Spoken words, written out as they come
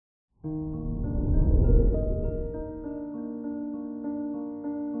Good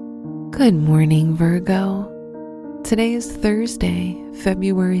morning, Virgo. Today is Thursday,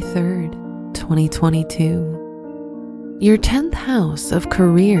 February 3rd, 2022. Your 10th house of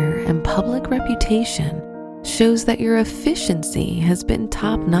career and public reputation shows that your efficiency has been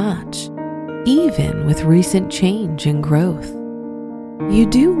top-notch, even with recent change and growth. You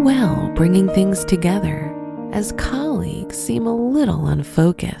do well bringing things together, as colleagues seem a little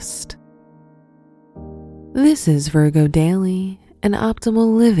unfocused. This is Virgo Daily, an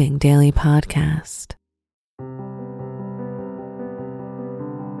Optimal Living Daily podcast.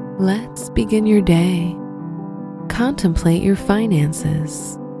 Let's begin your day. Contemplate your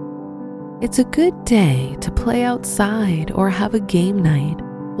finances. It's a good day to play outside or have a game night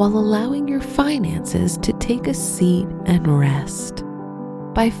while allowing your finances to take a seat and rest.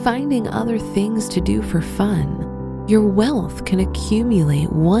 By finding other things to do for fun, your wealth can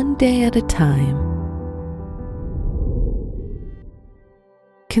accumulate one day at a time.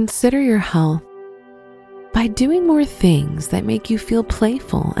 Consider your health. By doing more things that make you feel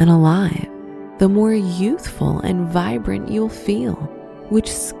playful and alive, the more youthful and vibrant you'll feel,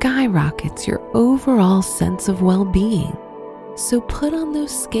 which skyrockets your overall sense of well-being. So put on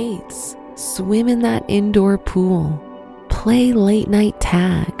those skates, swim in that indoor pool, play late-night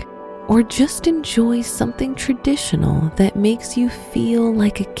tag, or just enjoy something traditional that makes you feel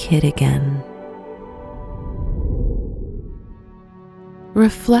like a kid again.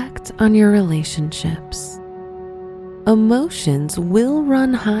 Reflect on your relationships. Emotions will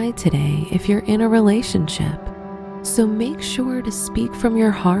run high today if you're in a relationship, so make sure to speak from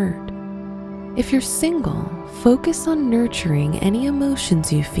your heart. If you're single, focus on nurturing any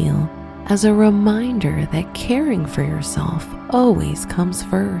emotions you feel as a reminder that caring for yourself always comes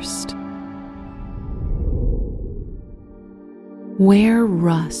first. Wear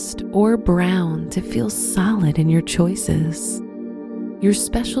rust or brown to feel solid in your choices. Your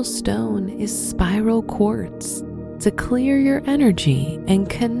special stone is spiral quartz to clear your energy and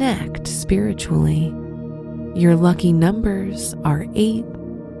connect spiritually. Your lucky numbers are 8,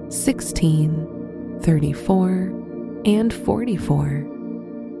 16, 34, and 44.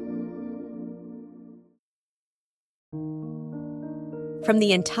 From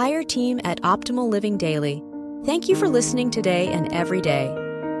the entire team at Optimal Living Daily, thank you for listening today and every day.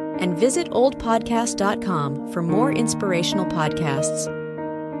 And visit oldpodcast.com for more inspirational podcasts.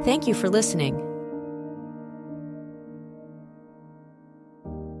 Thank you for listening.